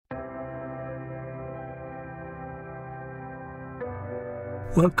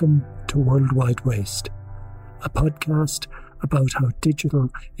Welcome to Worldwide Waste, a podcast about how digital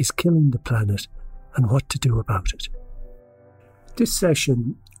is killing the planet and what to do about it. This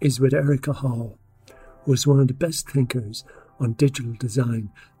session is with Erika Hall, who is one of the best thinkers on digital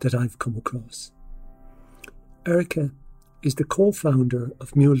design that I've come across. Erika is the co-founder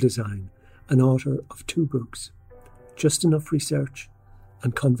of Mule Design and author of 2 books, Just Enough Research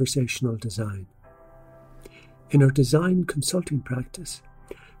and Conversational Design. In her design consulting practice,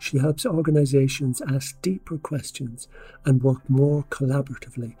 she helps organisations ask deeper questions and work more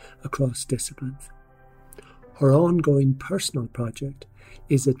collaboratively across disciplines. Her ongoing personal project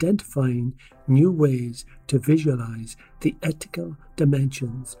is identifying new ways to visualise the ethical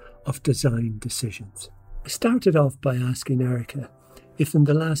dimensions of design decisions. I started off by asking Erika if in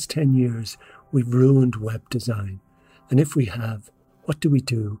the last 10 years we've ruined web design, and if we have, what do we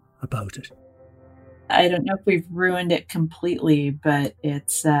do about it? I don't know if we've ruined it completely, but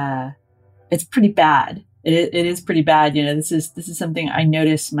it's pretty bad. It is pretty bad. You know, this is something I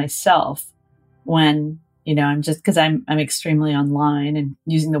notice myself when, you know, I'm extremely online and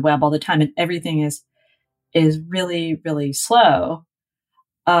using the web all the time, and everything is really, really slow.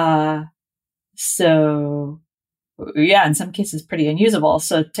 So yeah, in some cases pretty unusable.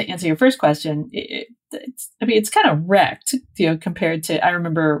 So to answer your first question, it's kind of wrecked, you know, compared to, I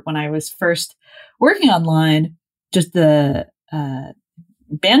remember when I was first working online, just the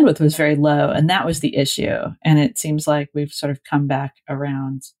bandwidth was very low, and that was the issue. And it seems like we've sort of come back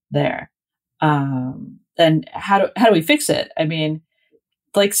around there. And how do we fix it? I mean,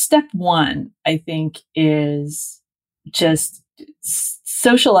 like step one, I think, is just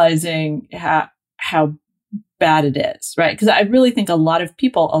socializing how bad it is, right? Because I really think a lot of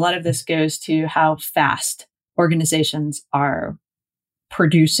this goes to how fast organizations are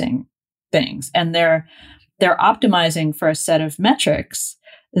producing things, and they're optimizing for a set of metrics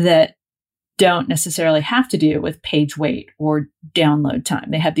that don't necessarily have to do with page weight or download time.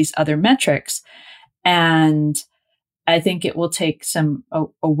 They have these other metrics, and I think it will take some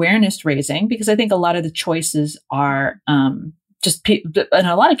awareness raising, because I think a lot of the choices are in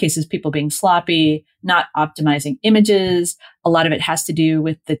a lot of cases, people being sloppy, not optimizing images. A lot of it has to do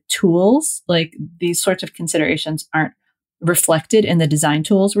with the tools. Like, these sorts of considerations aren't reflected in the design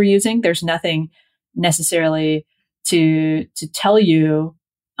tools we're using. There's nothing necessarily to tell you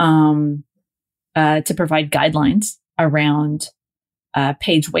to provide guidelines around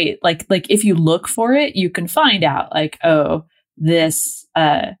page weight. Like if you look for it, you can find out, like, oh, this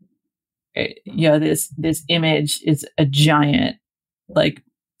this image is a giant, like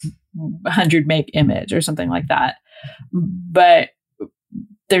 100 meg image or something like that. But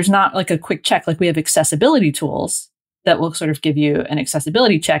there's not like a quick check. Like, we have accessibility tools that will sort of give you an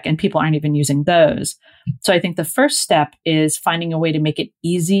accessibility check, and people aren't even using those. So I think the first step is finding a way to make it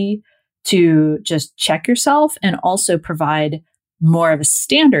easy to just check yourself, and also provide more of a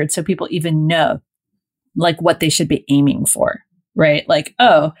standard so people even know like what they should be aiming for, right? Like,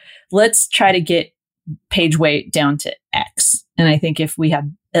 oh, let's try to get page weight down to X. And I think if we have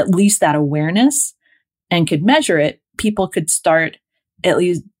at least that awareness and could measure it, people could start at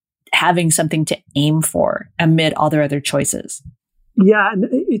least having something to aim for amid all their other choices. Yeah, and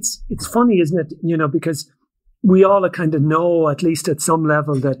it's funny, isn't it? You know, because we all kind of know, at least at some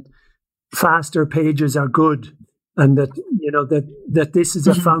level, that faster pages are good, and that, you know, that this is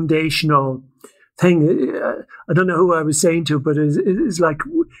a foundational thing. I don't know who I was saying to, but it's like,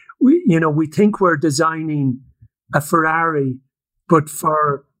 we think we're designing a Ferrari, but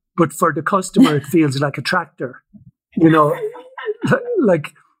for the customer it feels like a tractor. You know,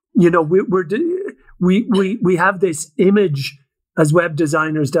 like, you know, we have this image as web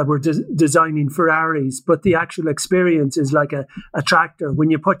designers that we're designing Ferraris, but the actual experience is like a tractor. When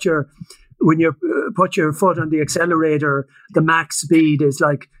you put your foot on the accelerator, the max speed is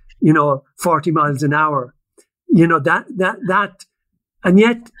like, you know, 40 miles an hour. You know, that, and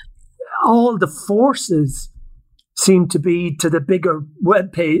yet all the forces seem to be to the bigger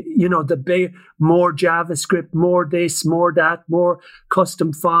web page, you know, more JavaScript, more this, more that, more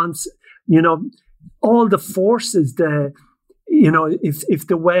custom fonts, you know, all the forces, if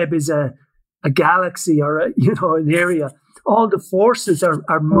the web is a galaxy or an area, all the forces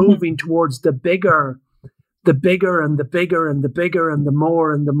are moving towards the bigger and the bigger and the bigger and the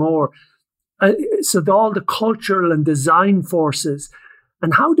more and the more. So all the cultural and design forces.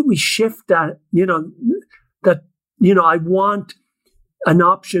 And how do we shift that, I want an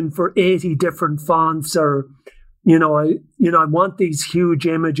option for 80 different fonts, or, I want these huge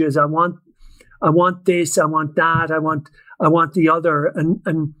images. I want this, I want that, I want the other.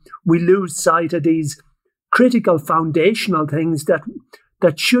 And we lose sight of these critical foundational things that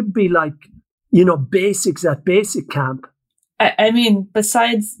that should be like, basics at basic camp. I mean,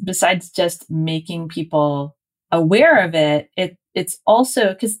 besides just making people aware of it, it's also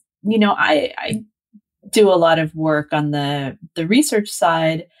because, I do a lot of work on the research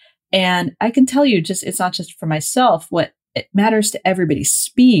side, and I can tell you it's not just for myself. What it matters to everybody.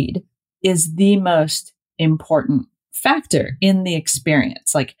 Speed is the most important factor in the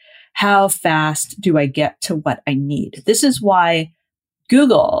experience. Like, how fast do I get to what I need? This is why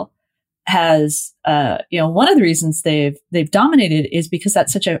Google has, one of the reasons they've dominated is because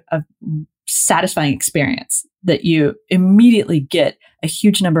that's such a satisfying experience that you immediately get a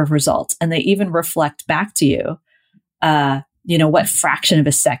huge number of results, and they even reflect back to you, what fraction of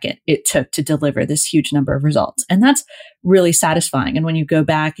a second it took to deliver this huge number of results. And that's really satisfying. And when you go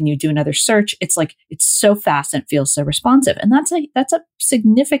back and you do another search, it's like, it's so fast and it feels so responsive. And that's a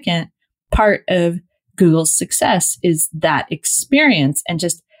significant part of Google's success, is that experience and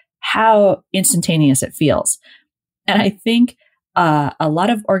just how instantaneous it feels. And I think a lot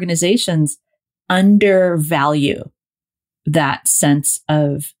of organizations undervalue that sense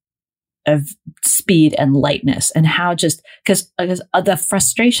of speed and lightness, and how just because the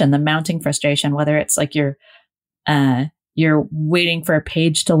frustration, the mounting frustration, whether it's like you're waiting for a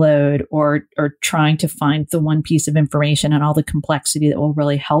page to load or trying to find the one piece of information and all the complexity that will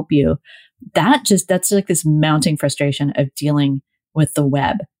really help you, that's like this mounting frustration of dealing with the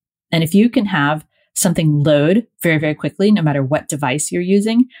web. And if you can have something load very, very quickly, no matter what device you're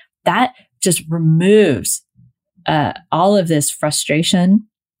using, that just removes all of this frustration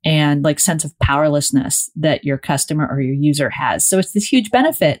and like sense of powerlessness that your customer or your user has. So it's this huge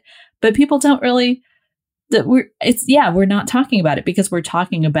benefit, but people don't really, we're not talking about it because we're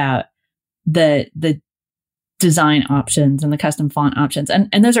talking about the design options and the custom font options. And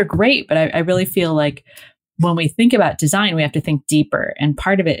those are great, but I really feel like when we think about design, we have to think deeper. And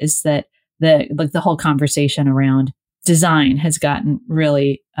part of it is that the whole conversation around design has gotten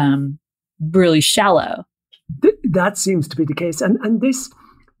really, really shallow. That seems to be the case. And this,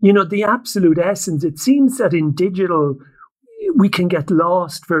 the absolute essence, it seems that in digital, we can get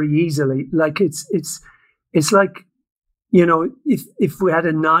lost very easily. Like it's like, if we had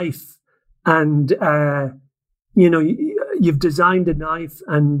a knife and, you've designed a knife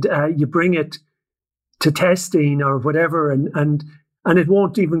and you bring it to testing or whatever, and it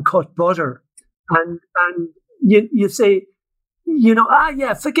won't even cut butter. And you say,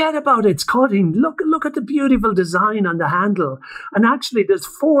 forget about it, it's cutting. Look at the beautiful design on the handle. And actually there's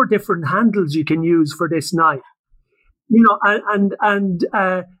 4 different handles you can use for this knife. And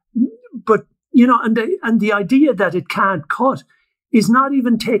the idea that it can't cut is not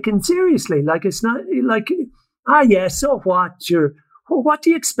even taken seriously. Like, it's not like, so what? What do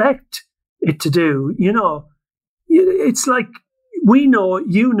you expect it to do? It's like, we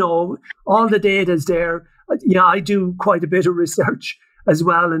know, all the data is there. Yeah, I do quite a bit of research as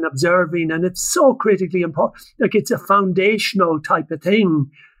well and observing, and it's so critically important. Like, it's a foundational type of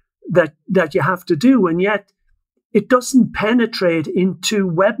thing that you have to do, and yet it doesn't penetrate into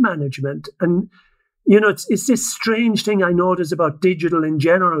web management. And it's this strange thing I notice about digital in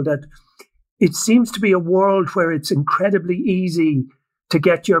general, that it seems to be a world where it's incredibly easy to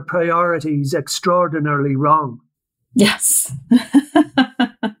get your priorities extraordinarily wrong. Yes.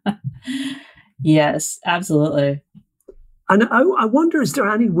 Yes, absolutely. And I wonder, is there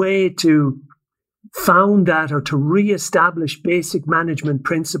any way to found that or to reestablish basic management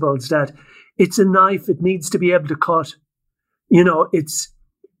principles that it's a knife, it needs to be able to cut. It's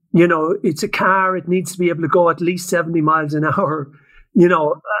a car, it needs to be able to go at least 70 miles an hour.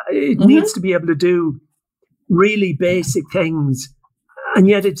 It needs to be able to do really basic things. And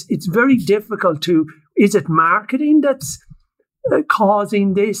yet it's very difficult to, is it marketing that's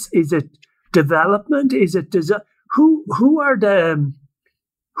causing this? Is it development? Is it design? Who are the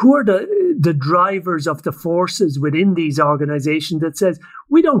drivers of the forces within these organizations that says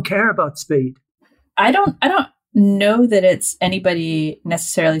we don't care about speed? I don't know that it's anybody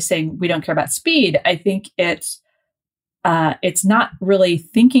necessarily saying we don't care about speed. I think it's not really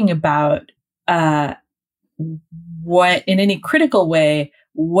thinking about what, in any critical way,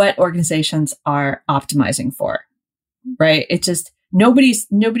 what organizations are optimizing for, right? It just, nobody's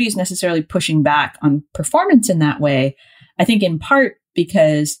necessarily pushing back on performance in that way. I think in part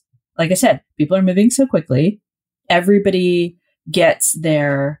because, like I said, people are moving so quickly. Everybody gets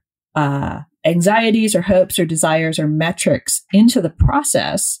their anxieties or hopes or desires or metrics into the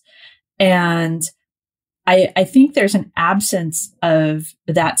process. And I think there's an absence of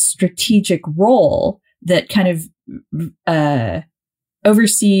that strategic role that kind of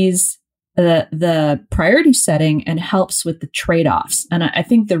oversees the priority setting and helps with the trade-offs. And I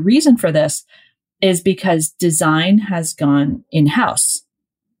think the reason for this is because design has gone in-house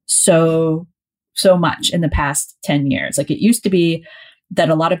so much in the past 10 years. Like, it used to be that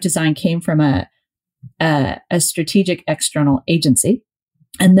a lot of design came from a strategic external agency.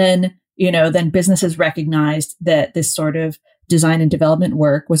 And then, then businesses recognized that this sort of design and development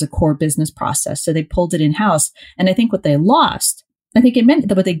work was a core business process. So they pulled it in-house. And I think what they lost, I think it meant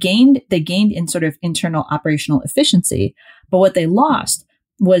that what they gained in sort of internal operational efficiency. But what they lost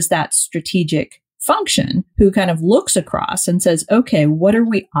was that strategic function who kind of looks across and says, okay, what are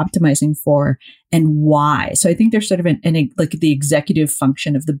we optimizing for and why? So I think there's sort of like the executive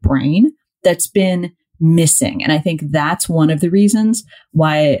function of the brain that's been missing. And I think that's one of the reasons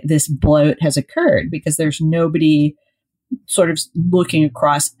why this bloat has occurred, because there's nobody sort of looking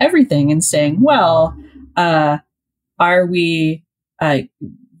across everything and saying, well, are we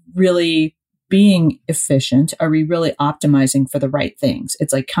really being efficient? Are we really optimizing for the right things?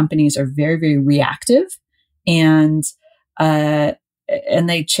 It's like companies are very, very reactive, and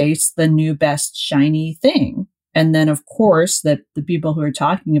they chase the new best shiny thing. And then, of course, the people who are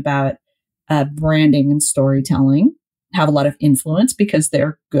talking about branding and storytelling have a lot of influence because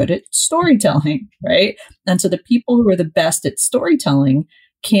they're good at storytelling, right? And so the people who are the best at storytelling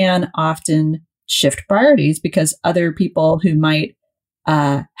can often shift priorities because other people who might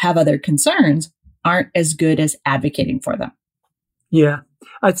have other concerns aren't as good as advocating for them. Yeah,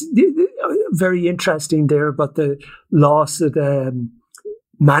 it's very interesting there about the loss of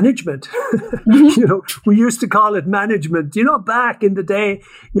management. Mm-hmm. We used to call it management. Back in the day,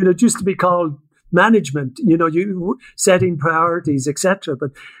 it used to be called management. You setting priorities, etc.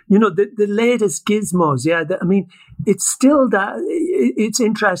 But the latest gizmos. Yeah, it's still that. It's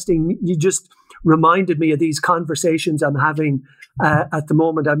interesting. You just reminded me of these conversations I'm having at the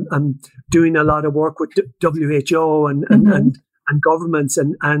moment. I'm doing a lot of work with WHO and governments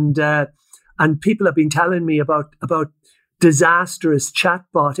and people have been telling me about disastrous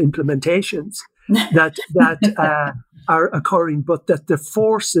chatbot implementations that are occurring, but that the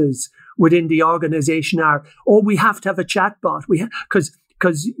forces within the organization are, we have to have a chatbot.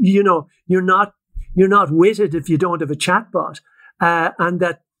 Because you're not with it if you don't have a chatbot, and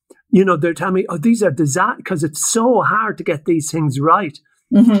that. They're telling me, these are disaster because it's so hard to get these things right,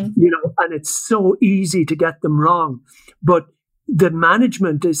 and it's so easy to get them wrong. But the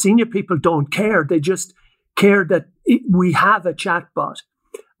management, the senior people don't care. They just care that we have a chatbot.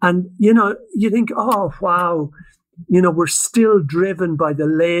 And, you think, oh, wow, we're still driven by the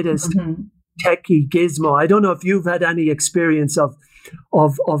latest techie gizmo. I don't know if you've had any experience of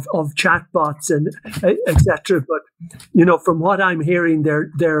chatbots and etc. But from what I'm hearing,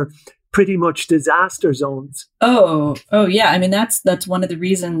 they're pretty much disaster zones. Oh yeah. I mean, that's one of the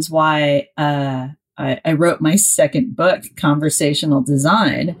reasons why I wrote my second book, Conversational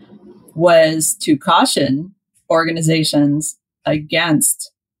Design, was to caution organizations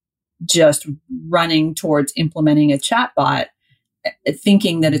against just running towards implementing a chatbot,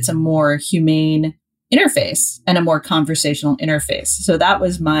 thinking that it's a more humane interface and a more conversational interface. So that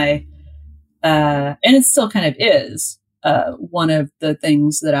was my, and it still kind of is, one of the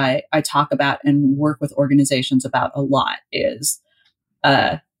things that I talk about and work with organizations about a lot is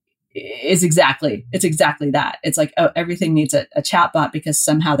exactly that. It's like, everything needs a chatbot because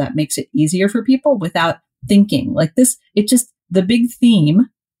somehow that makes it easier for people without thinking like this. It just, the big theme,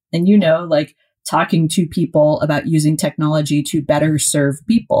 and like talking to people about using technology to better serve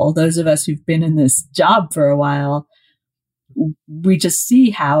people. Those of us who've been in this job for a while, we just see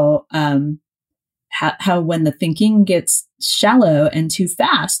how when the thinking gets shallow and too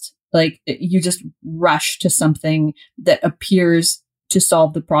fast, like you just rush to something that appears to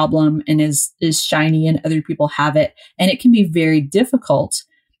solve the problem and is shiny and other people have it. And it can be very difficult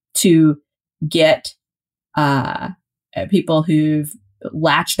to get people who've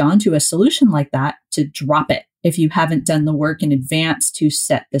latched onto a solution like that to drop it if you haven't done the work in advance to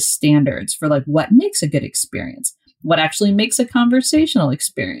set the standards for like what makes a good experience, what actually makes a conversational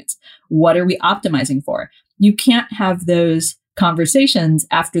experience, what are we optimizing for. You can't have those conversations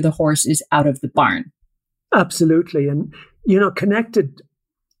after the horse is out of the barn. Absolutely. And connected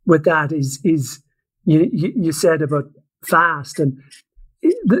with that is you said about fast, and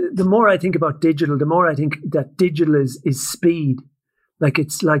the more I think about digital, the more I think that digital is speed. Like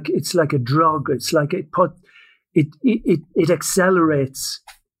it's like a drug. It's like it accelerates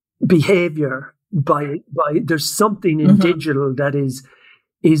behavior by there's something in digital that is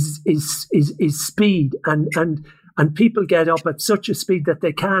speed, and people get up at such a speed that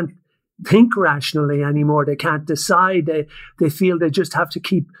they can't think rationally anymore. They can't decide. They feel they just have to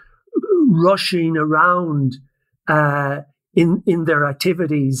keep rushing around in their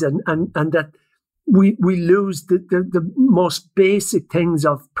activities, and that we lose the most basic things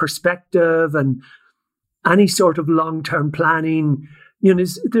of perspective and any sort of long-term planning.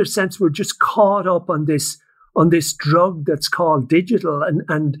 There's a sense we're just caught up on this drug that's called digital,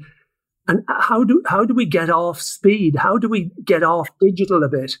 and how do we get off speed? How do we get off digital a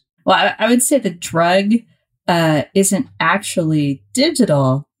bit? Well, I would say the drug isn't actually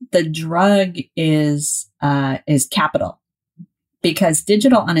digital. The drug is capital, because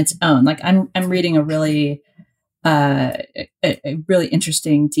digital on its own, like I'm reading a really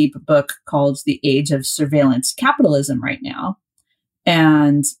interesting deep book called The Age of Surveillance Capitalism right now.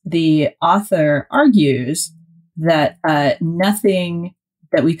 And the author argues that nothing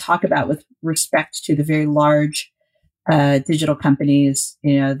that we talk about with respect to the very large digital companies,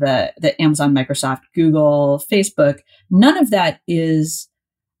 the Amazon, Microsoft, Google, Facebook, none of that is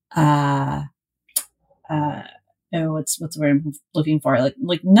what's the word I'm looking for?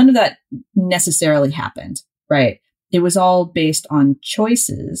 Like none of that necessarily happened, right? It was all based on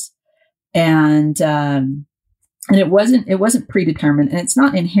choices, and it wasn't predetermined, and it's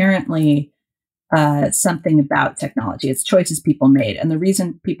not inherently something about technology. It's choices people made, and the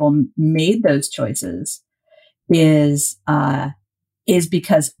reason people made those choices is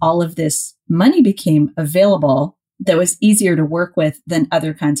because all of this money became available that was easier to work with than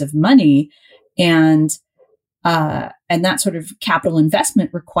other kinds of money, and that sort of capital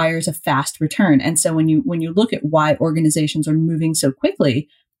investment requires a fast return. And so when you look at why organizations are moving so quickly,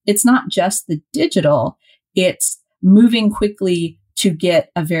 it's not just the digital, it's moving quickly to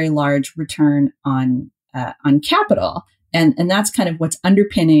get a very large return on capital. And that's kind of what's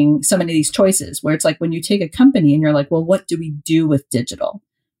underpinning so many of these choices, where it's like when you take a company and you're like, well, what do we do with digital?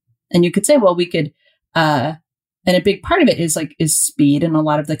 And you could say, well, we could, and a big part of it is speed. And a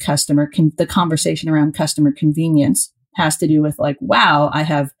lot of the conversation around customer convenience has to do with like, wow, I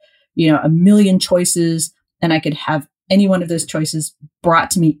have, a million choices, and I could have any one of those choices brought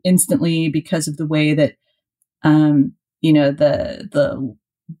to me instantly because of the way that, the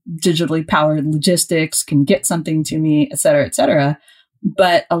digitally powered logistics can get something to me, et cetera, et cetera.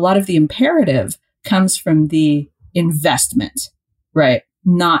 But a lot of the imperative comes from the investment, right?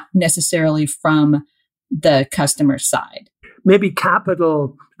 Not necessarily from the customer side. Maybe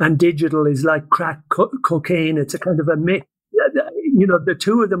capital and digital is like crack cocaine. It's a kind of a mix. The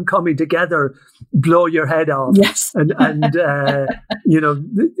two of them coming together blow your head off. Yes. and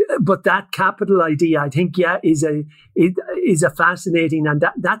but that capital idea, I think, is a fascinating, and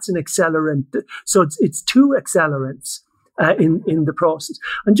that's an accelerant. So it's two accelerants in the process.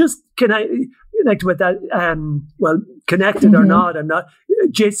 And just can I connect with that? Connected or not, I'm not.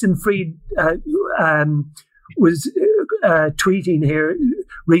 Jason Fried was tweeting here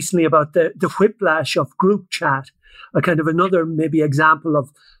recently about the whiplash of group chat, a kind of another maybe example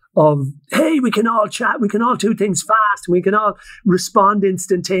of hey, we can all chat, we can all do things fast, we can all respond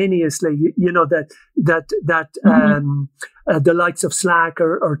instantaneously. The likes of Slack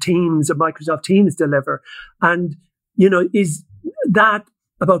or Teams or Microsoft Teams deliver, and is that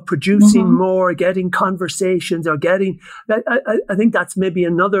about producing more, getting conversations, or getting? I think that's maybe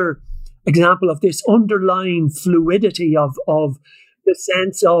another example of this underlying fluidity of the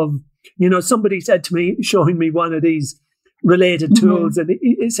sense of, somebody said to me, showing me one of these related tools, and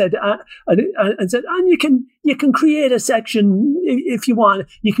it said, and you can create a section if you want,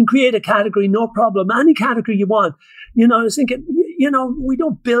 you can create a category, no problem, any category you want. I was thinking, we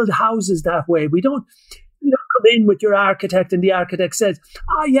don't build houses that way. We don't, come in with your architect and the architect says,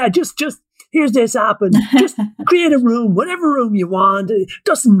 just here's this app and just create a room, whatever room you want. It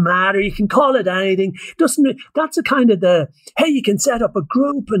doesn't matter. You can call it anything. That's a kind of hey, you can set up a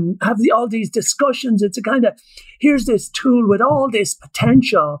group and have all these discussions. It's a kind of, here's this tool with all this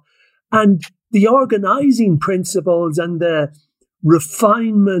potential, and the organizing principles and the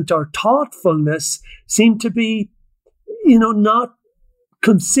refinement or thoughtfulness seem to be, not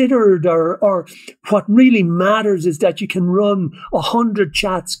considered, or what really matters is that you can run 100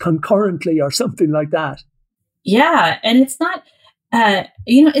 chats concurrently or something like that. Yeah. And it's not,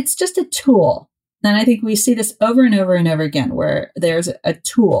 it's just a tool. And I think we see this over and over and over again, where there's a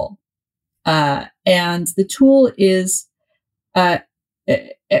tool, and the tool is, at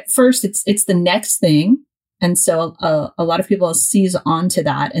first it's the next thing. And so a lot of people seize onto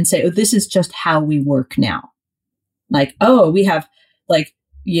that and say, oh, this is just how we work now. Like, oh, we have, I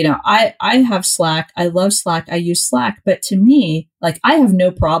have Slack. I love Slack. I use Slack. But to me, I have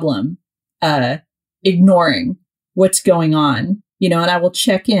no problem ignoring what's going on, and I will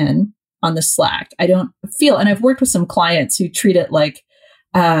check in on the Slack. I don't feel, and I've worked with some clients who treat it like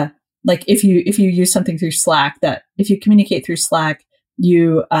like if you use something through Slack, that if you communicate through Slack,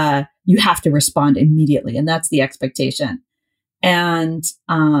 you have to respond immediately, and that's the expectation. And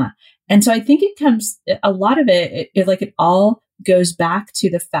so I think it comes, a lot of it all goes back to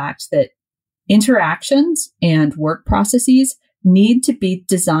the fact that interactions and work processes need to be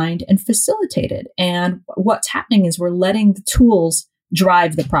designed and facilitated. And what's happening is we're letting the tools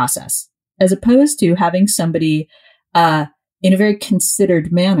drive the process, as opposed to having somebody in a very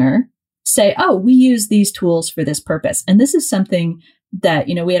considered manner say, oh, we use these tools for this purpose. And this is something that,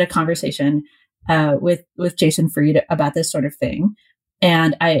 we had a conversation with Jason Fried about this sort of thing.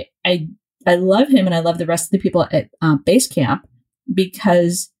 And I love him, and I love the rest of the people at Basecamp,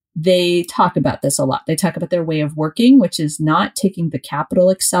 because they talk about this a lot. They talk about their way of working, which is not taking the capital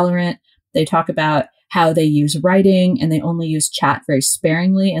accelerant. They talk about how they use writing, and they only use chat very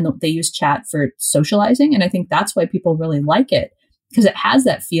sparingly, and they use chat for socializing. And I think that's why people really like it, because it has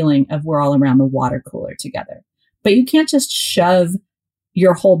that feeling of we're all around the water cooler together. But you can't just shove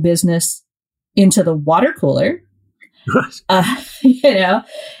your whole business into the water cooler. So I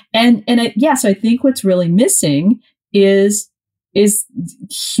think what's really missing is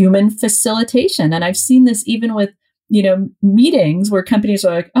human facilitation. And I've seen this even with, meetings where companies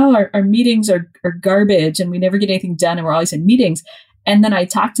are like, oh, our meetings are garbage and we never get anything done and we're always in meetings. And then I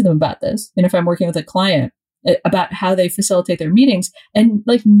talk to them about this. And if I'm working with a client, about how they facilitate their meetings, and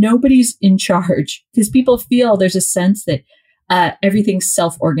like nobody's in charge, because people feel there's a sense that everything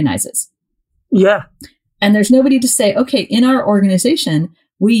self-organizes. Yeah. And there's nobody to say, okay, in our organization,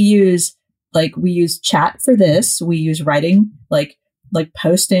 we use chat for this. We use writing, like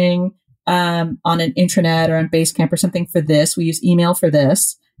posting on an intranet or on Basecamp or something for this. We use email for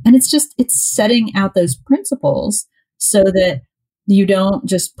this. And it's setting out those principles so that you don't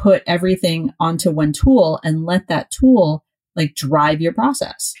just put everything onto one tool and let that tool like drive your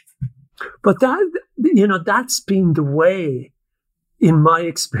process. But that's been the way, in my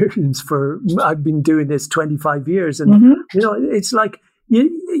experience, I've been doing this 25 years. And, it's like,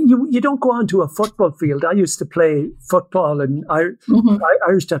 you don't go onto a football field. I used to play football and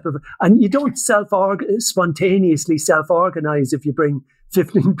Irish type of, and you don't spontaneously self-organize if you bring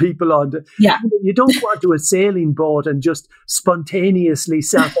 15 people on. You don't go onto a sailing boat and just spontaneously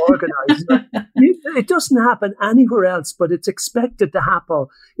self-organize. It doesn't happen anywhere else, but it's expected to happen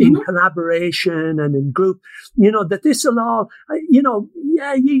in collaboration and in group. That this will all,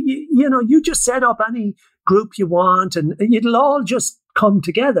 you just set up any group you want and it'll all just come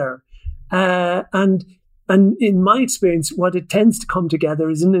together. And in my experience, what it tends to come together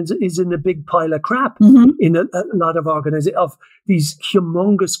is in a big pile of crap in a lot of organizations, of these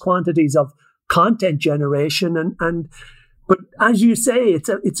humongous quantities of content generation. But as you say,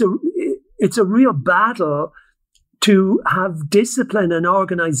 it's a real battle to have discipline and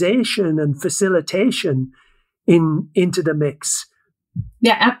organization and facilitation into the mix.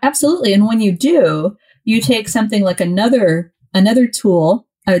 Yeah, absolutely. And when you do, you take something like another tool,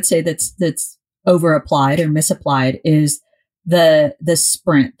 I would say that's over applied or misapplied, is the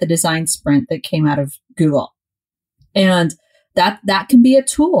sprint, the design sprint that came out of Google. And that can be a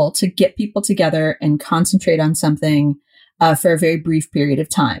tool to get people together and concentrate on something for a very brief period of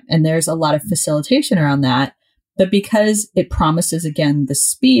time. And there's a lot of facilitation around that. But because it promises, again, the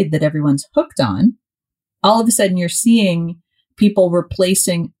speed that everyone's hooked on, all of a sudden you're seeing people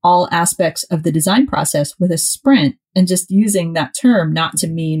replacing all aspects of the design process with a sprint, and just using that term not to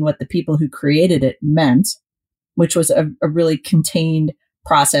mean what the people who created it meant, which was a really contained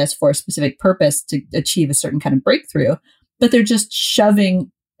process for a specific purpose to achieve a certain kind of breakthrough. But they're just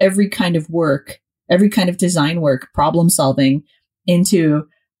shoving every kind of work, every kind of design work, problem solving into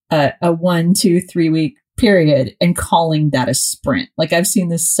a 1, 2, 3 week period and calling that a sprint. Like I've seen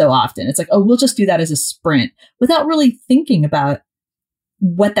this so often. It's like, oh, we'll just do that as a sprint without really thinking about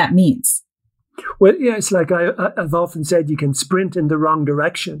what that means. Well, yeah, it's like I've often said, you can sprint in the wrong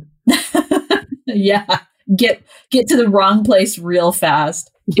direction. Yeah. Get to the wrong place real fast.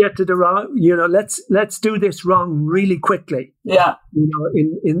 Get to the wrong, let's do this wrong really quickly. Yeah.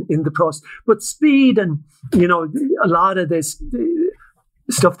 In the process. But speed and, a lot of this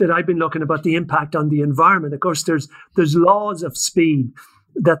stuff that I've been looking about, the impact on the environment. Of course, there's laws of speed,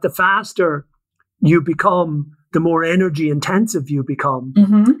 that the faster you become, the more energy intensive you become.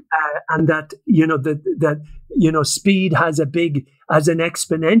 And that, speed has an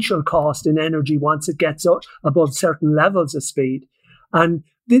exponential cost in energy once it gets above certain levels of speed. And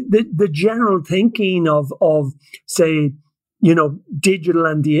the general thinking of say, digital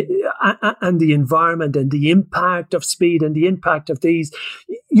and the environment and the impact of speed and the impact of these,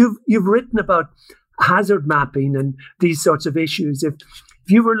 you've written about hazard mapping and these sorts of issues. If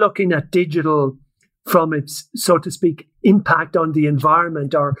you were looking at digital from its, so to speak, impact on the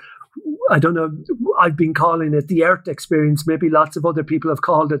environment, or I don't know, I've been calling it the Earth experience. Maybe lots of other people have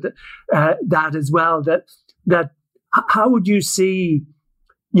called it that as well. That how would you see,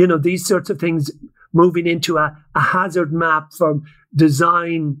 these sorts of things moving into a hazard map from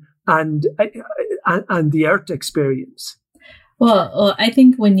design and the Earth experience? Well, I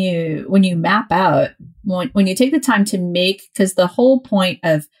think when you map out, when you take the time to make, because the whole point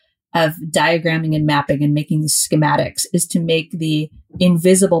of diagramming and mapping and making these schematics is to make the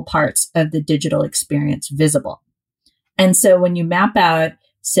invisible parts of the digital experience visible. And so when you map out,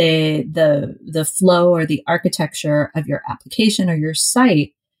 say, the flow or the architecture of your application or your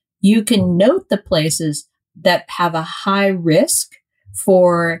site, you can note the places that have a high risk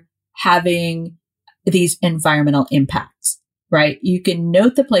for having these environmental impacts, right? You can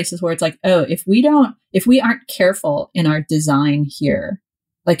note the places where it's like, oh, if we aren't careful in our design here,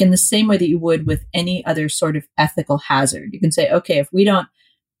 like in the same way that you would with any other sort of ethical hazard, you can say, okay, if we don't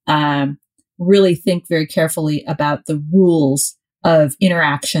really think very carefully about the rules of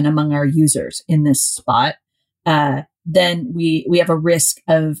interaction among our users in this spot, then we have a risk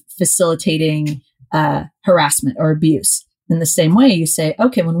of facilitating harassment or abuse. In the same way, you say,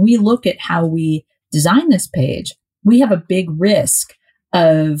 okay, when we look at how we design this page, we have a big risk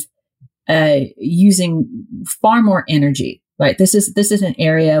of using far more energy, right? This is an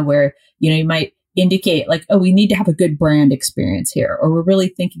area where, you might indicate like, oh, we need to have a good brand experience here, or we're really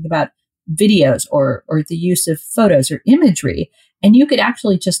thinking about videos or the use of photos or imagery. And you could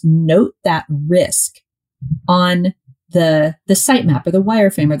actually just note that risk on the sitemap or the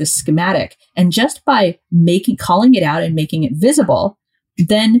wireframe or the schematic. And just by calling it out and making it visible,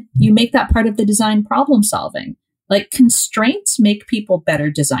 then you make that part of the design problem solving. Like, constraints make people better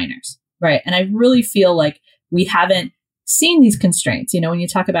designers, right? And I really feel like we haven't seen these constraints. When you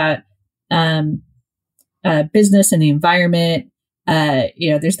talk about business and the environment,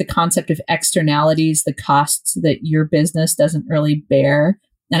 there's the concept of externalities, the costs that your business doesn't really bear.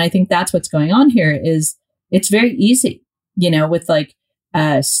 And I think that's what's going on here is it's very easy, with like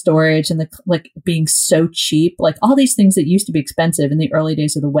storage and being so cheap, like all these things that used to be expensive in the early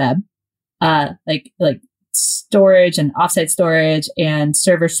days of the web, like storage and offsite storage and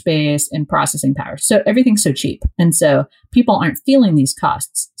server space and processing power. So everything's so cheap. And so people aren't feeling these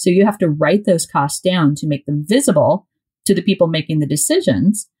costs. So you have to write those costs down to make them visible to the people making the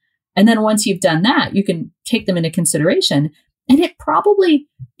decisions. And then once you've done that, you can take them into consideration. And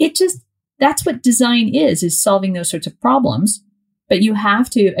that's what design is solving those sorts of problems. But you have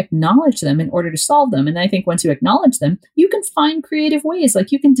to acknowledge them in order to solve them. And I think once you acknowledge them, you can find creative ways.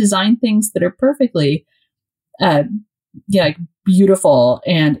 Like, you can design things that are perfectly like beautiful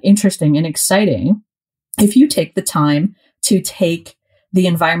and interesting and exciting if you take the time to take the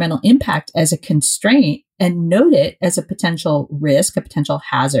environmental impact as a constraint and note it as a potential risk, a potential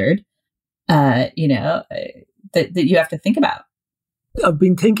hazard, that you have to think about. I've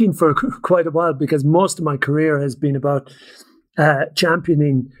been thinking for quite a while, because most of my career has been about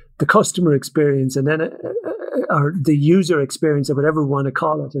championing the customer experience and then or the user experience, or whatever we want to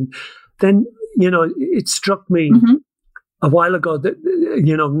call it. And then, it struck me a while ago that,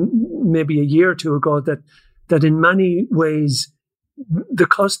 maybe a year or two ago, that in many ways, the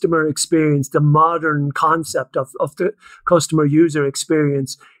customer experience, the modern concept of the customer user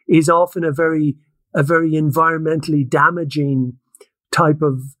experience, is often a very environmentally damaging type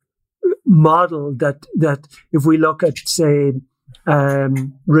of model that if we look at, say,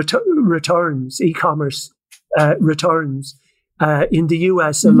 returns, e-commerce returns, in the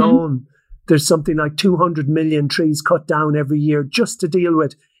US alone, there's something like 200 million trees cut down every year just to deal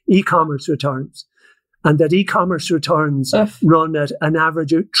with e-commerce returns. And that e-commerce returns run at an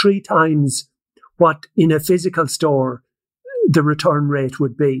average of 3 times what in a physical store the return rate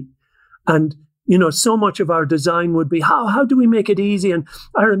would be. And, so much of our design would be, how do we make it easy? And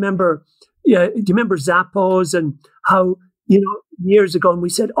I remember, do you remember Zappos and how, years ago, and we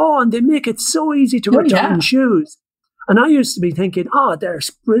said, and they make it so easy to return shoes. And I used to be thinking, they're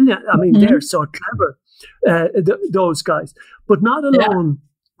brilliant. I mean, they're so clever, those guys. But not alone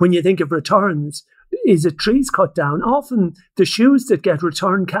when you think of returns, is it trees cut down. Often the shoes that get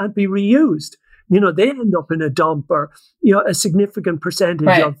returned can't be reused. They end up in a dump, or, a significant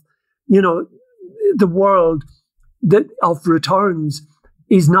percentage of, the world of returns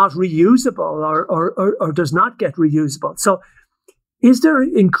is not reusable or does not get reusable. So is there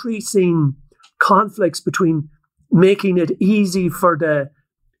increasing conflicts between making it easy for the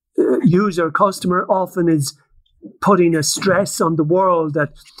user customer often is putting a stress on the world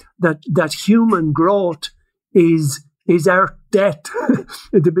that human growth is is our death.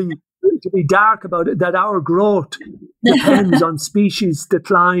 to be dark about it, that our growth depends on species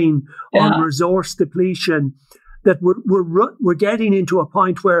decline, on resource depletion, that we're getting into a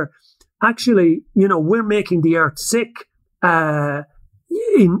point where actually, we're making the earth sick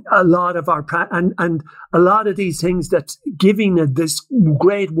in a lot of our and a lot of these things that's giving it this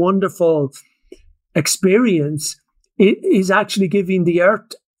great, wonderful experience is actually giving the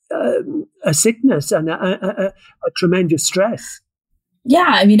earth a sickness and a tremendous stress. Yeah,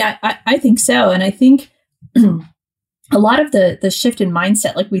 I mean, I think so. And I think a lot of the shift in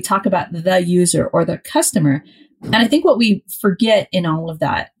mindset, like we talk about the user or the customer. And I think what we forget in all of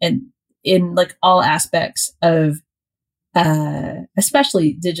that, and in like all aspects of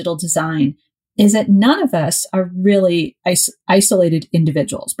especially digital design, is that none of us are really isolated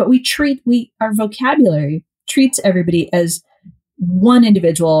individuals, but our vocabulary treats everybody as one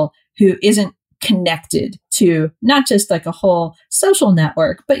individual who isn't connected to not just like a whole social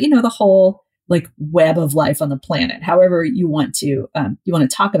network, but the whole like web of life on the planet, however you want to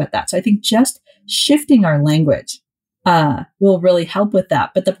talk about that. So I think just shifting our language will really help with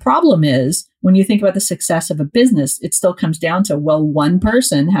that. But the problem is, when you think about the success of a business, it still comes down to, well, one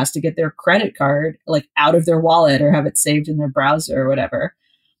person has to get their credit card like out of their wallet or have it saved in their browser or whatever.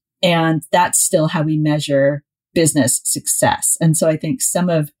 And that's still how we measure business success. And so I think some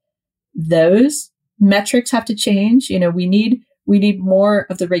of those metrics have to change. We need more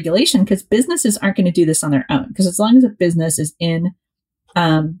of the regulation, because businesses aren't going to do this on their own. Because as long as a business is in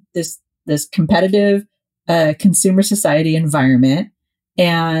this competitive consumer society environment,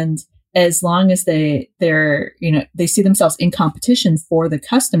 and as long as they see themselves in competition for the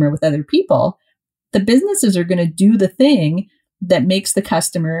customer with other people, the businesses are going to do the thing that makes the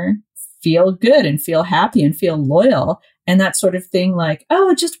customer feel good and feel happy and feel loyal. And that sort of thing, like,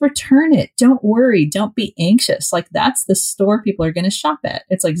 oh, just return it. Don't worry. Don't be anxious. Like, that's the store people are going to shop at.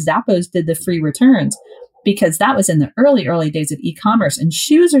 It's like Zappos did the free returns because that was in the early days of e-commerce, and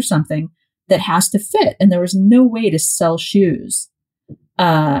shoes are something that has to fit. And there was no way to sell shoes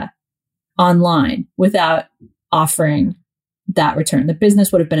online without offering that return. The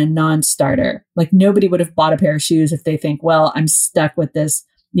business would have been a non-starter. Like, nobody would have bought a pair of shoes if they think, well, I'm stuck with this,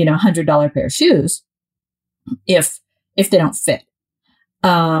 $100 pair of shoes if they don't fit.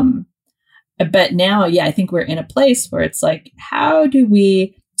 But now, I think we're in a place where it's like, how do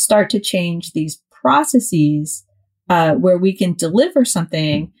we start to change these processes where we can deliver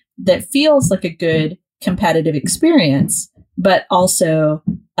something that feels like a good competitive experience, but also,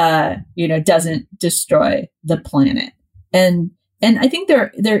 doesn't destroy the planet. And I think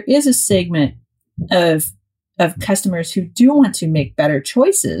there is a segment of customers who do want to make better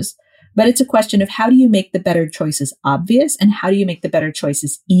choices, but it's a question of how do you make the better choices obvious, and how do you make the better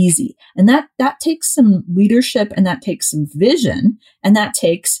choices easy? And that takes some leadership, and that takes some vision, and that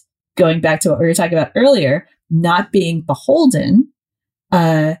takes, going back to what we were talking about earlier, not being beholden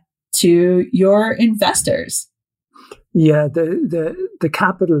to your investors. Yeah, the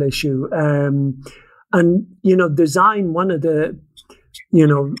capital issue, and design. One of the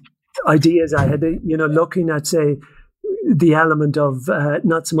ideas I had, looking at, say, the element of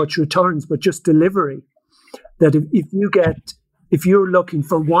not so much returns but just delivery. That if you're looking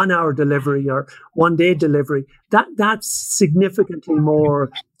for 1 hour delivery or 1 day delivery, that's significantly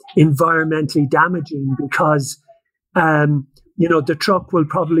more environmentally damaging, because the truck will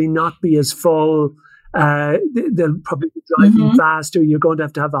probably not be as full. They'll probably be driving faster. You're going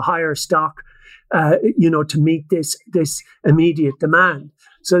to have a higher stock, to meet this immediate demand.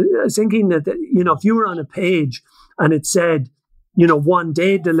 So I was thinking that, if you were on a page and it said, 1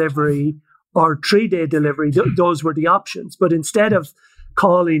 day delivery or 3 day delivery, those were the options. But instead of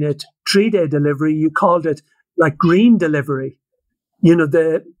calling it 3 day delivery, you called it like green delivery.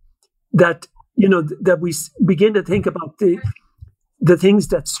 That we begin to think about the things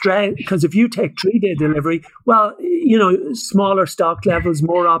that stray, because if you take 3 day delivery, well, smaller stock levels,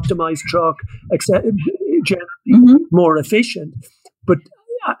 more optimized truck, generally more efficient. But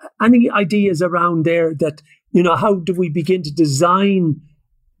any ideas around there that, how do we begin to design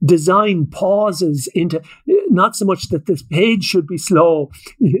pauses into, not so much that this page should be slow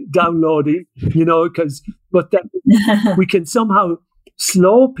downloading, but that we can somehow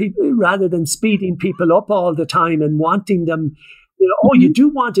slow people rather than speeding people up all the time and wanting them, you do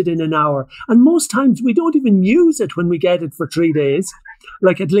want it in an hour. And most times we don't even use it when we get it for 3 days,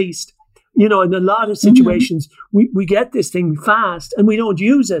 like, at least, in a lot of situations, we get this thing fast and we don't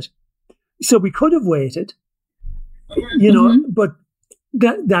use it. So we could have waited, but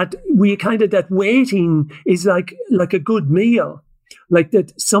that we that waiting is like a good meal, like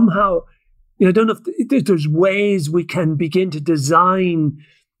that somehow, I don't know if there's ways we can begin to design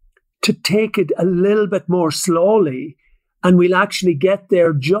to take it a little bit more slowly, and we'll actually get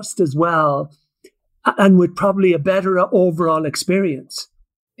there just as well and with probably a better overall experience.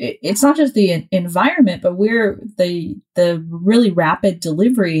 It's not just the environment, but the really rapid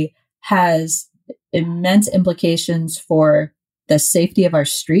delivery has immense implications for the safety of our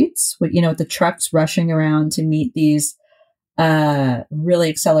streets. With the trucks rushing around to meet these really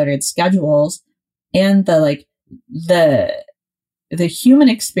accelerated schedules, and the human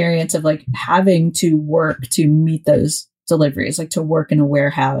experience of having to work to meet those deliveries, to work in a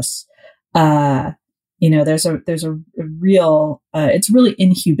warehouse. There's a real, it's really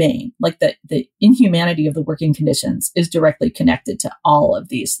inhumane. The inhumanity of the working conditions is directly connected to all of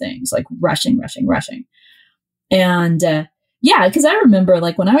these things, rushing. And, because I remember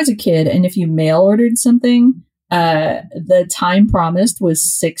when I was a kid, and if you mail ordered something, the time promised was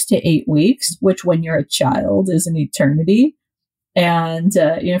 6 to 8 weeks, which when you're a child is an eternity. And,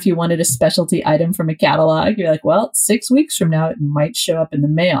 if you wanted a specialty item from a catalog, you're like, well, 6 weeks from now, it might show up in the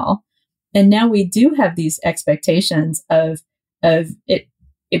mail. And now we do have these expectations of it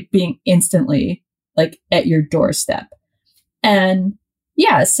being instantly at your doorstep. And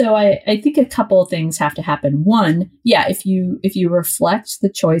so I think a couple of things have to happen. One, if you reflect the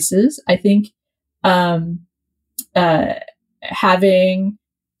choices, I think, having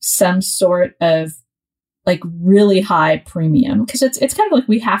some sort of really high premium, because it's kind of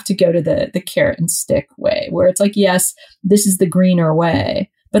we have to go to the carrot and stick way, where it's yes, this is the greener way,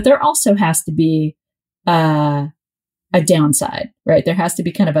 but there also has to be a downside, right? There has to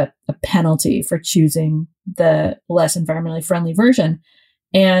be kind of a penalty for choosing the less environmentally friendly version.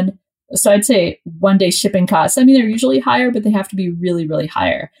 And so I'd say one-day shipping costs, they're usually higher, but they have to be really, really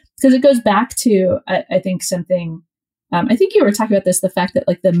higher, because it goes back to, I think, something, I think you were talking about this, the fact that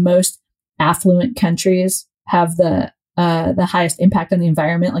the most affluent countries have the highest impact on the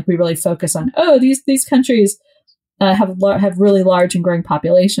environment. We really focus on, these countries have really large and growing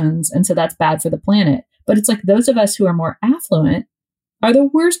populations, and so that's bad for the planet. But it's those of us who are more affluent are the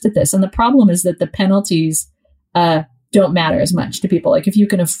worst at this. And the problem is that the penalties don't matter as much to people. If you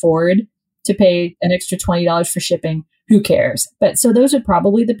can afford to pay an extra $20 for shipping, who cares? But so those are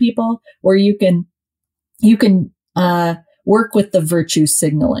probably the people where you can work with the virtue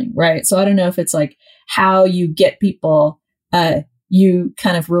signaling, right? So I don't know if it's how you get people, you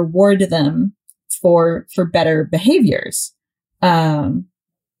kind of reward them for better behaviors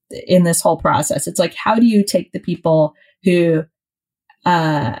in this whole process. It's how do you take the people who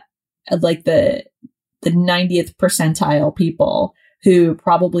the 90th percentile people who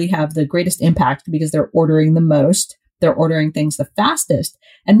probably have the greatest impact because they're ordering the most, they're ordering things the fastest,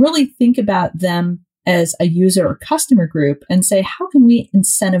 and really think about them as a user or customer group and say, how can we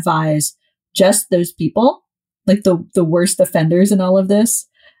incentivize just those people, the worst offenders in all of this,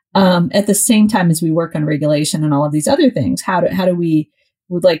 at the same time as we work on regulation and all of these other things? How do we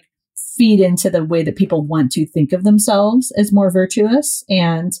feed into the way that people want to think of themselves as more virtuous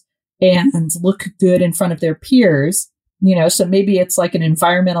and look good in front of their peers? So maybe it's an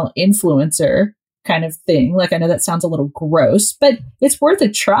environmental influencer kind of thing. I know that sounds a little gross, but it's worth a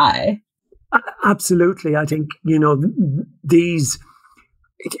try. Absolutely. I think, these,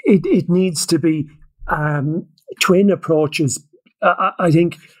 it needs to be twin approaches. I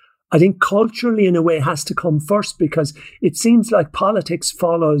think culturally, in a way, has to come first, because it seems like politics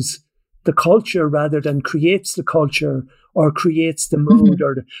follows the culture rather than creates the culture or creates the mood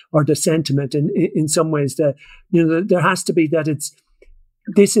or the sentiment. In some ways, that there has to be that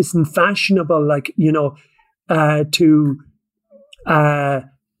this isn't fashionable,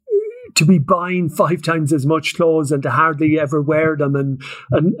 to be buying 5 times as much clothes and to hardly ever wear them,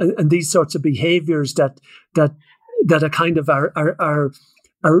 and these sorts of behaviors that are kind of are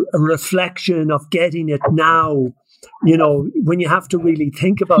a reflection of getting it now. When you have to really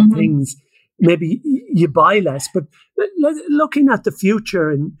think about things, maybe you buy less. But looking at the future,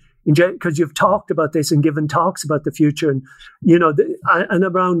 and because you've talked about this and given talks about the future, and and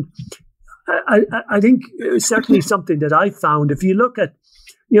around, I think certainly something that I found, if you look at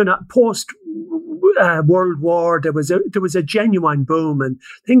post World War, there was a genuine boom, and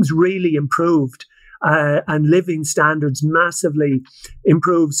things really improved, and living standards massively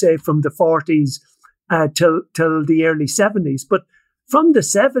improved, say from the 40s till the early 70s. But from the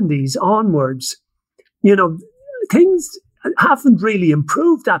 70s onwards, things haven't really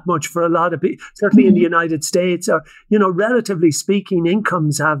improved that much for a lot of people. Certainly in the United States, or relatively speaking,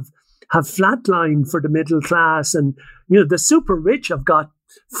 incomes have flatlined for the middle class, and the super rich have got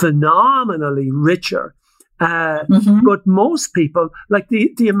phenomenally richer. But most people, like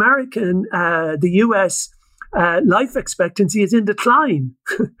the American, the US life expectancy is in decline,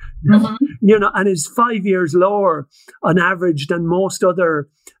 and is 5 years lower on average than most other,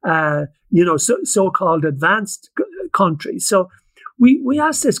 so-called advanced countries. So we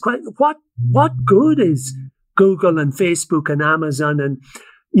ask this question: what good is Google and Facebook and Amazon and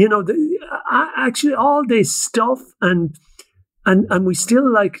actually all this stuff, and we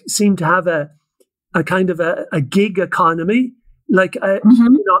still seem to have a kind of a gig economy,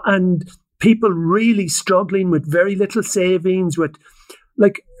 and people really struggling with very little savings.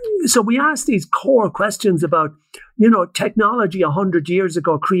 So we ask these core questions about, technology 100 years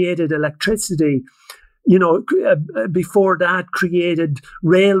ago created electricity. Before that created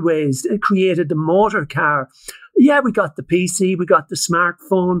railways, it created the motor car. Yeah, we got the PC, we got the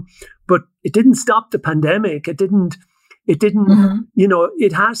smartphone, but it didn't stop the pandemic. It didn't,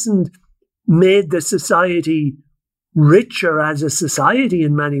 it hasn't made the society richer as a society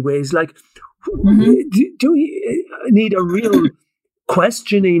in many ways. Do we need a real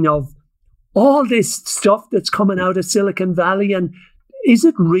questioning of all this stuff that's coming out of Silicon Valley, and is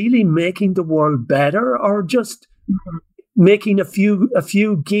it really making the world better, or just making a few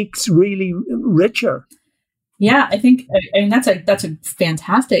geeks really richer? Yeah, I mean that's a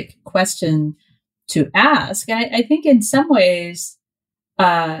fantastic question to ask. I think in some ways,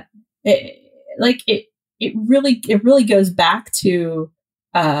 it really goes back to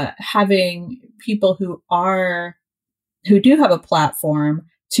having people who do have a platform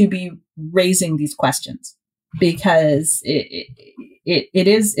to be raising these questions, because it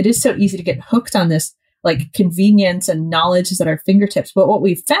is so easy to get hooked on this convenience and knowledge is at our fingertips. But what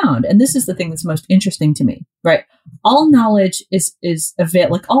we've found, and this is the thing that's most interesting to me, right? All knowledge is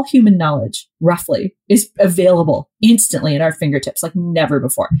available, all human knowledge roughly is available instantly at our fingertips, like never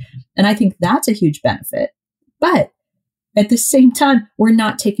before. And I think that's a huge benefit. But at the same time, we're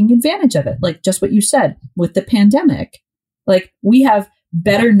not taking advantage of it. Like just what you said with the pandemic, we have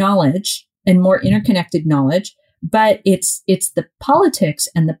better knowledge and more interconnected knowledge, but it's the politics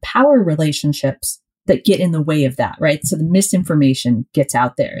and the power relationships that get in the way of that, right? So the misinformation gets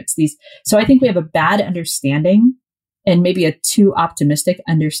out there. So I think we have a bad understanding and maybe a too optimistic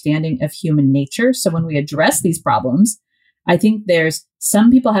understanding of human nature. So when we address these problems, I think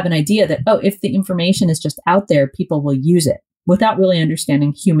some people have an idea that, if the information is just out there, people will use it without really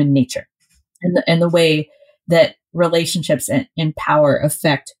understanding human nature and the way that relationships and power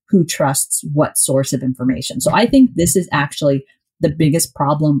affect who trusts what source of information. So I think this is actually the biggest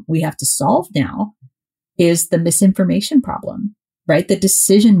problem we have to solve now, is the misinformation problem, right? The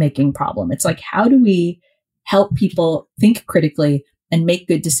decision-making problem. It's how do we help people think critically and make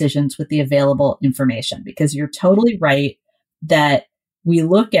good decisions with the available information? Because you're totally right that we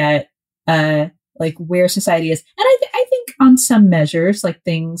look at where society is. And I think on some measures,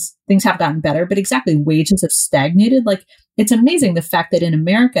 things have gotten better, but exactly, wages have stagnated. It's amazing the fact that in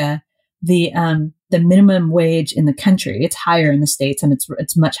America, the minimum wage in the country, it's higher in the States and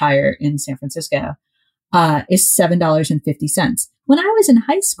it's much higher in San Francisco, is $7.50. When I was in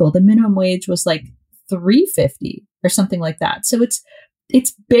high school, the minimum wage was $3.50 or something like that. So it's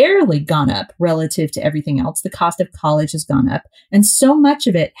barely gone up relative to everything else. The cost of college has gone up. And so much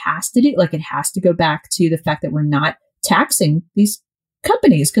of it has to go back to the fact that we're not taxing these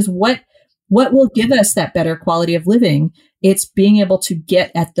companies. Because what will give us that better quality of living? It's being able to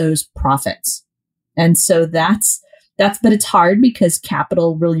get at those profits. And so but it's hard because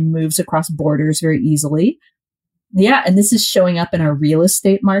capital really moves across borders very easily. Yeah. And this is showing up in our real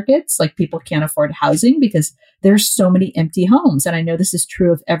estate markets. People can't afford housing because there's so many empty homes. And I know this is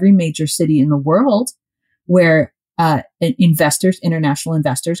true of every major city in the world where international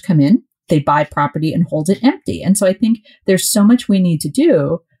investors come in, they buy property and hold it empty. And so I think there's so much we need to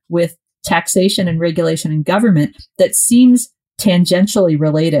do with taxation and regulation and government that seems tangentially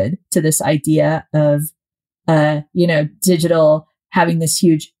related to this idea of, digital having this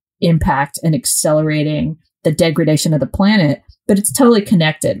huge impact and accelerating the degradation of the planet, but it's totally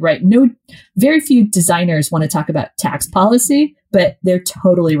connected, right? Very few designers want to talk about tax policy, but they're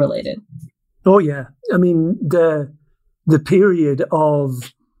totally related. Oh yeah. I mean, the period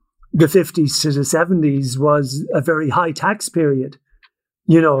of the 50s to the 70s was a very high tax period.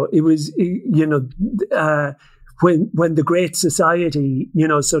 It was, when the Great Society,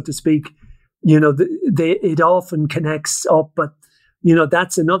 so to speak, it often connects up, but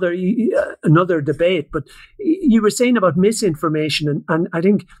that's another debate. But you were saying about misinformation, and I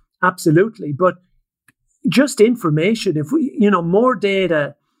think absolutely. But just information, if we, more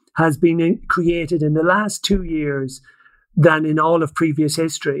data has been created in the last 2 years than in all of previous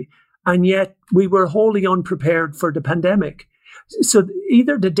history. and yet we were wholly unprepared for the pandemic. So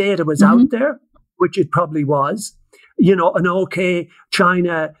either the data was out there, which it probably was, and okay,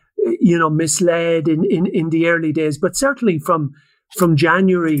 China, misled in the early days, but certainly from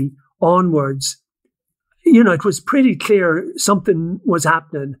January onwards, it was pretty clear something was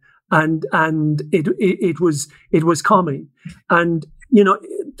happening, and it was coming, and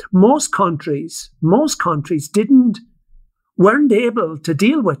most countries weren't able to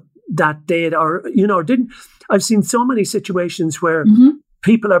deal with that data, or didn't. I've seen so many situations where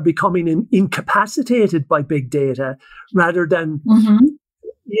people are becoming incapacitated by big data rather than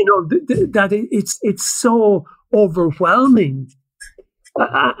that it's so overwhelming,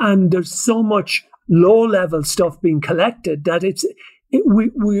 and there's so much low level stuff being collected that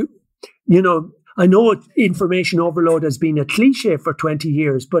I know information overload has been a cliche for 20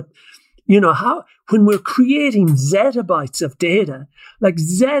 years, but when we're creating zettabytes of data, like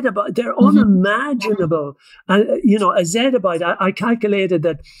zettabyte, they're unimaginable. And, a zettabyte, I calculated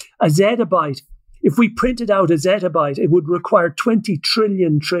that a zettabyte, if we printed out a zettabyte, it would require 20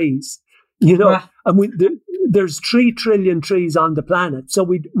 trillion trees, and there's 3 trillion trees on the planet. So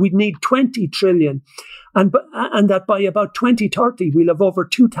we'd need 20 trillion. And that by about 2030, we'll have over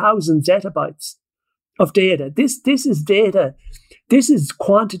 2,000 zettabytes of data. This is data. This is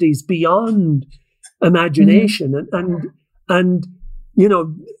quantities beyond imagination, and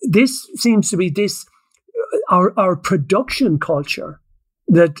this seems to be our production culture.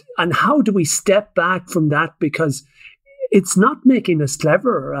 And how do we step back from that, because it's not making us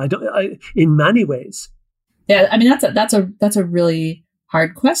cleverer. In many ways. Yeah, I mean that's a really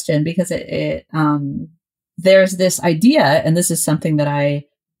hard question, because it there's this idea, and this is something that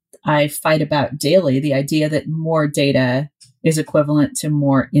I fight about daily, the idea that more data is equivalent to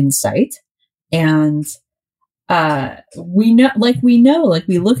more insight. And we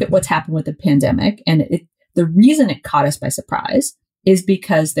look at what's happened with the pandemic, and the reason it caught us by surprise is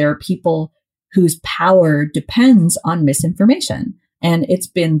because there are people whose power depends on misinformation. And it's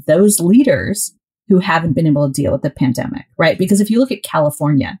been those leaders who haven't been able to deal with the pandemic, right? Because if you look at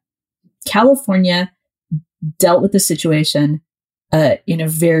California dealt with the situation in a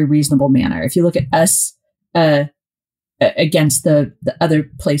very reasonable manner. If you look at us against the other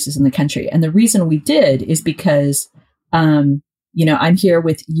places in the country. And the reason we did is because, I'm here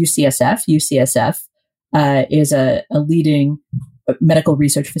with UCSF. UCSF is a leading medical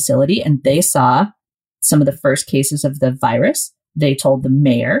research facility, and they saw some of the first cases of the virus. They told the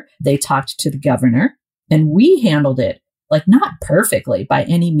mayor, they talked to the governor, and we handled it, like, not perfectly by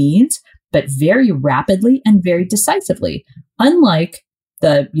any means, but very rapidly and very decisively. Unlike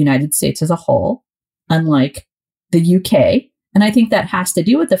the United States as a whole, unlike the UK. And I think that has to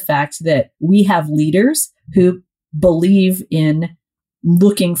do with the fact that we have leaders who believe in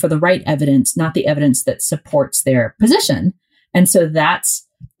looking for the right evidence, not the evidence that supports their position. And so that's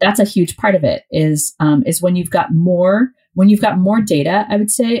a huge part of it is when you've got more data, I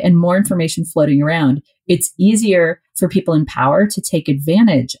would say, and more information floating around, it's easier for people in power to take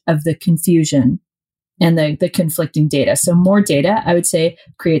advantage of the confusion and the conflicting data. So more data, I would say,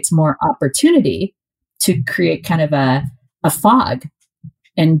 creates more opportunity to create kind of a fog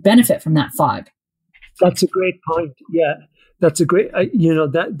and benefit from that fog. That's a great point. Yeah, that's a great,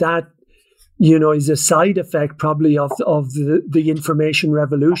 that is a side effect probably of the information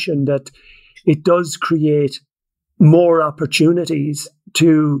revolution, that it does create more opportunities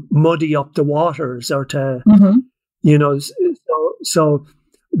to muddy up the waters, or to, so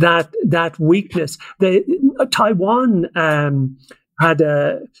that weakness. Taiwan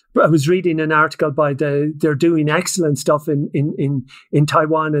I was reading an article by they're doing excellent stuff in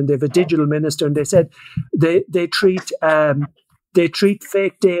Taiwan, and they have a digital minister, and they said they treat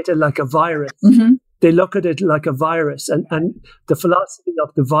fake data like a virus. Mm-hmm. They look at it like a virus, and the philosophy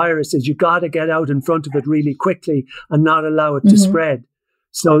of the virus is you got to get out in front of it really quickly and not allow it to spread.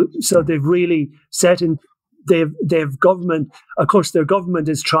 So they've really set in. They've government. Of course, their government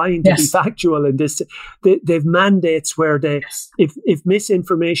is trying to be factual in this. They've mandates where if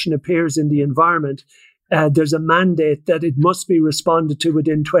misinformation appears in the environment, there's a mandate that it must be responded to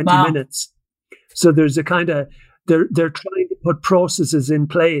within 20 minutes. So there's a kind of they're trying to put processes in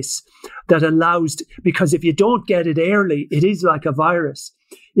place that allows, because if you don't get it early, it is like a virus.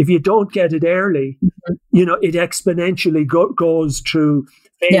 If you don't get it early, it exponentially goes through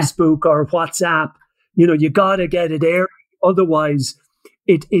Facebook or WhatsApp. You got to get it early. Otherwise,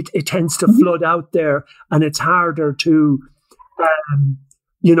 it tends to flood out there, and it's harder to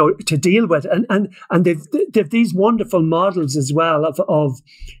deal with. And they've these wonderful models as well of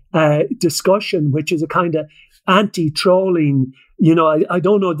discussion, which is a kind of anti-trolling. I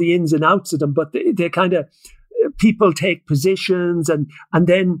don't know the ins and outs of them, but they kind of, people take positions and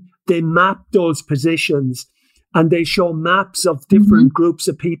then they map those positions and they show maps of different groups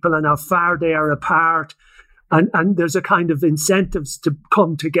of people and how far they are apart. And there's a kind of incentives to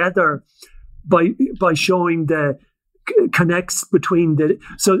come together by showing the connects between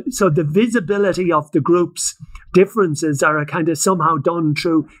so the visibility of the group's differences are a kind of somehow done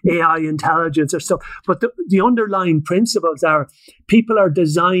through AI intelligence or stuff. But the underlying principles are people are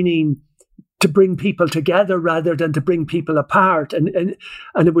designing to bring people together rather than to bring people apart. And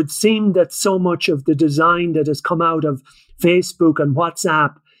it would seem that so much of the design that has come out of Facebook and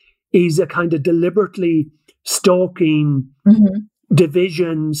WhatsApp is a kind of deliberately stoking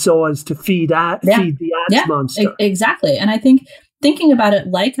division so as to feed the ads monster. Exactly. And I think thinking about it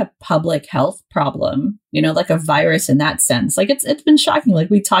like a public health problem, like a virus in that sense, like it's been shocking. Like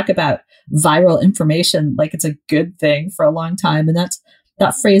we talk about viral information like it's a good thing for a long time. And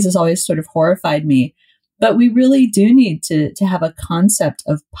that phrase has always sort of horrified me. But we really do need to have a concept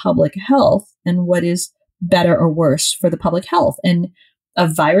of public health and what is better or worse for the public health. And a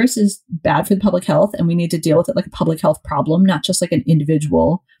virus is bad for the public health, and we need to deal with it like a public health problem, not just like an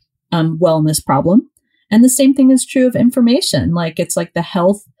individual wellness problem. And the same thing is true of information. Like it's like the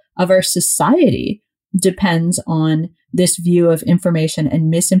health of our society depends on this view of information and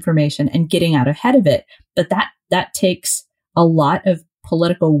misinformation and getting out ahead of it. But that takes a lot of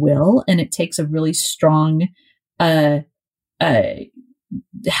political will, and it takes a really strong,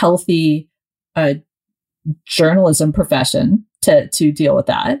 healthy journalism profession to deal with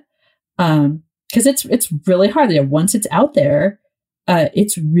that, because it's really hard. Once it's out there,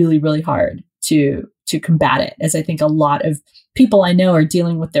 it's really, really hard to combat it. As I think a lot of people I know are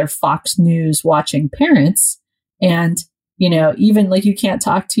dealing with their Fox News watching parents, and even like you can't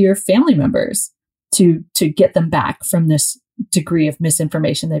talk to your family members to get them back from this degree of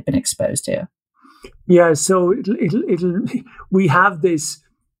misinformation they've been exposed to. Yeah, so we have this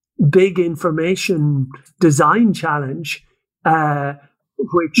big information design challenge,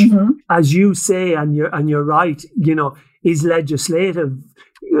 which, as you say, and you're right, is legislative,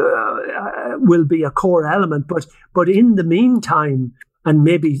 will be a core element. But in the meantime, and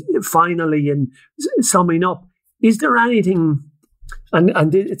maybe finally, in summing up, is there anything?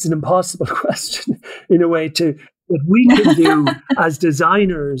 And it's an impossible question in a way that we can do as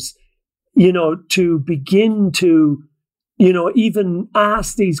designers, to begin to, even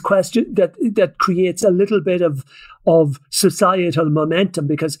ask these questions that creates a little bit of societal momentum.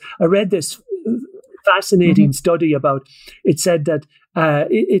 Because I read this fascinating study about, it said that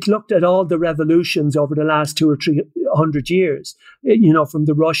it looked at all the revolutions over the last 200 or 300 years, from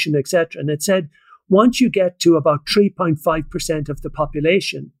the Russian, etc. And it said, once you get to about 3.5% of the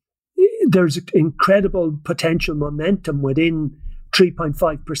population, there's incredible potential momentum within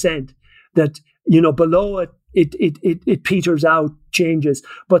 3.5% that, below it, it peters out, changes,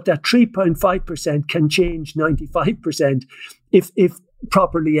 but that 3.5% can change 95% if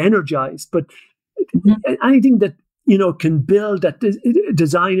properly energized. But anything that, can build that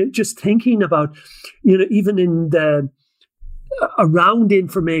design, just thinking about, even in the around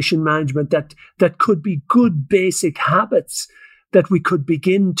information management, that could be good basic habits that we could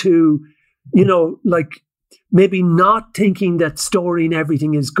begin to, like maybe not thinking that storing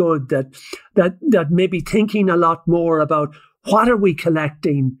everything is good, that maybe thinking a lot more about what are we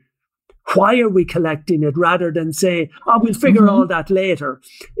collecting, why are we collecting it, rather than say, we'll figure all that later.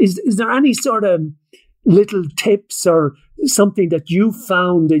 Is there any sort of little tips or something that you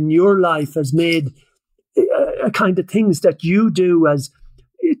found in your life has made a kind of things that you do as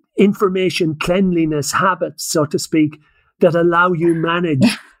information cleanliness habits, so to speak, that allow you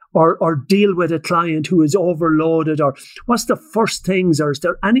manage or deal with a client who is overloaded? Or what's the first things, or is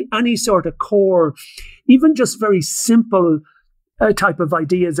there any sort of core, even just very simple type of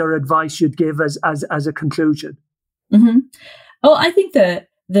ideas or advice you'd give as a conclusion? Oh, I think the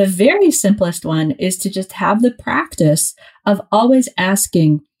very simplest one is to just have the practice of always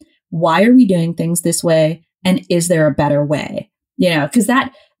asking, why are we doing things this way? And is there a better way? Because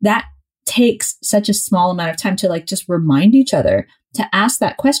that takes such a small amount of time to like just remind each other to ask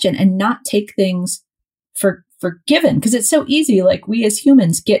that question and not take things for given. Because it's so easy. Like we as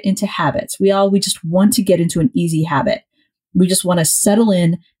humans get into habits. We just want to get into an easy habit. We just want to settle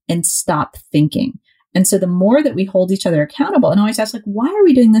in and stop thinking. And so the more that we hold each other accountable and always ask, like, why are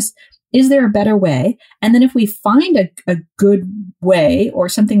we doing this? Is there a better way? And then if we find a good way or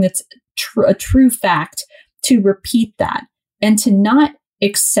something that's a true fact, to repeat that and to not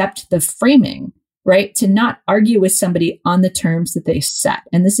accept the framing right? To not argue with somebody on the terms that they set.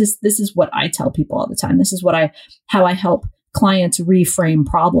 And this is what I tell people all the time. This is how I help clients reframe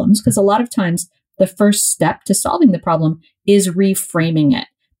problems, because a lot of times the first step to solving the problem is reframing it.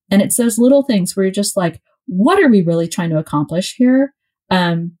 And it's those little things where you're just like, what are we really trying to accomplish here?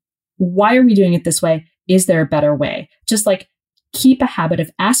 Why are we doing it this way? Is there a better way? Just like keep a habit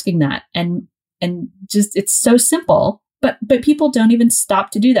of asking that, and just, it's so simple, but people don't even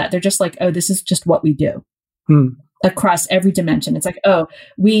stop to do that. They're just like, oh, this is just what we do across every dimension. It's like, oh,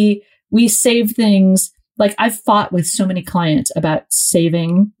 we save things. Like I've fought with so many clients about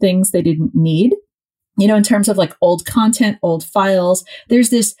saving things they didn't need. You know, in terms of like old content, old files, there's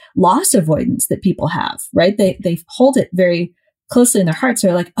this loss avoidance that people have, right? They hold it very closely in their hearts.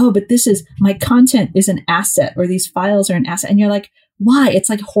 They're like, oh, but this is, my content is an asset, or these files are an asset. And you're like, why? It's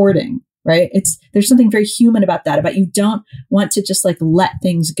like hoarding, right? There's something very human about that, about you don't want to just like let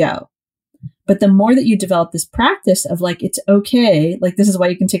things go. But the more that you develop this practice of like, it's okay. Like, this is why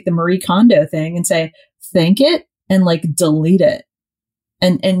you can take the Marie Kondo thing and say, think it and like delete it.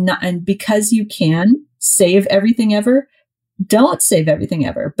 And because you can save everything ever, don't save everything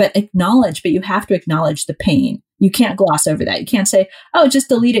ever, but you have to acknowledge the pain. You can't gloss over that. You can't say, oh, just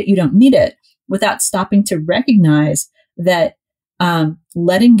delete it, you don't need it, without stopping to recognize that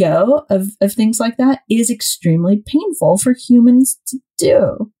letting go of things like that is extremely painful for humans to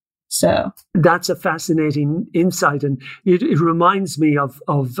do. So that's a fascinating insight. And it reminds me of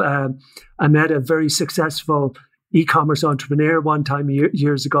I met a very successful e-commerce entrepreneur one time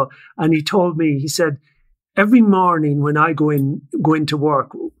years ago. And he told me, he said, every morning when I go into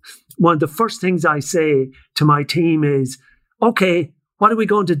work, one of the first things I say to my team is, okay, what are we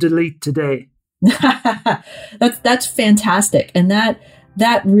going to delete today? That's fantastic. And that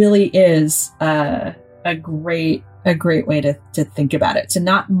really is a great way to think about it. So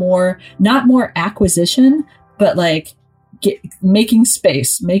not more acquisition, but like making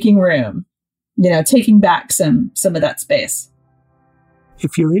space, making room, taking back some of that space.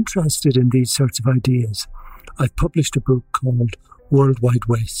 If you're interested in these sorts of ideas, I've published a book called Worldwide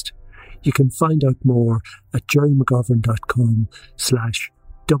Waste. You can find out more at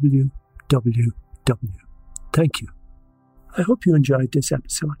jerrymcgovern.com/www. Thank you. I hope you enjoyed this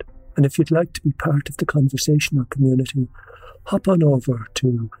episode. And if you'd like to be part of the conversation or community, hop on over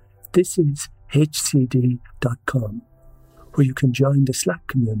to thisishcd.com, where you can join the Slack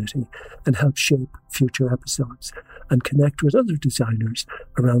community and help shape future episodes and connect with other designers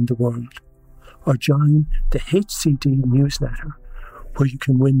around the world. Or join the HCD newsletter, where you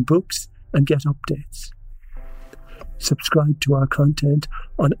can win books and get updates. Subscribe to our content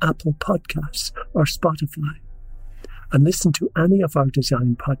on Apple Podcasts or Spotify. And listen to any of our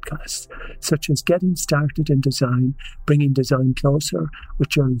design podcasts, such as Getting Started in Design, Bringing Design Closer with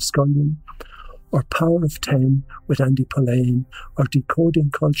Jerry Scullion, or Power of 10 with Andy Polaine, or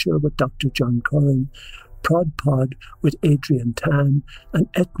Decoding Culture with Dr. John Curran, Prod Pod with Adrian Tan, and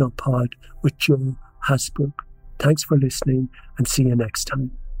Ethnopod with Joe Hasbrook. Thanks for listening, and see you next time.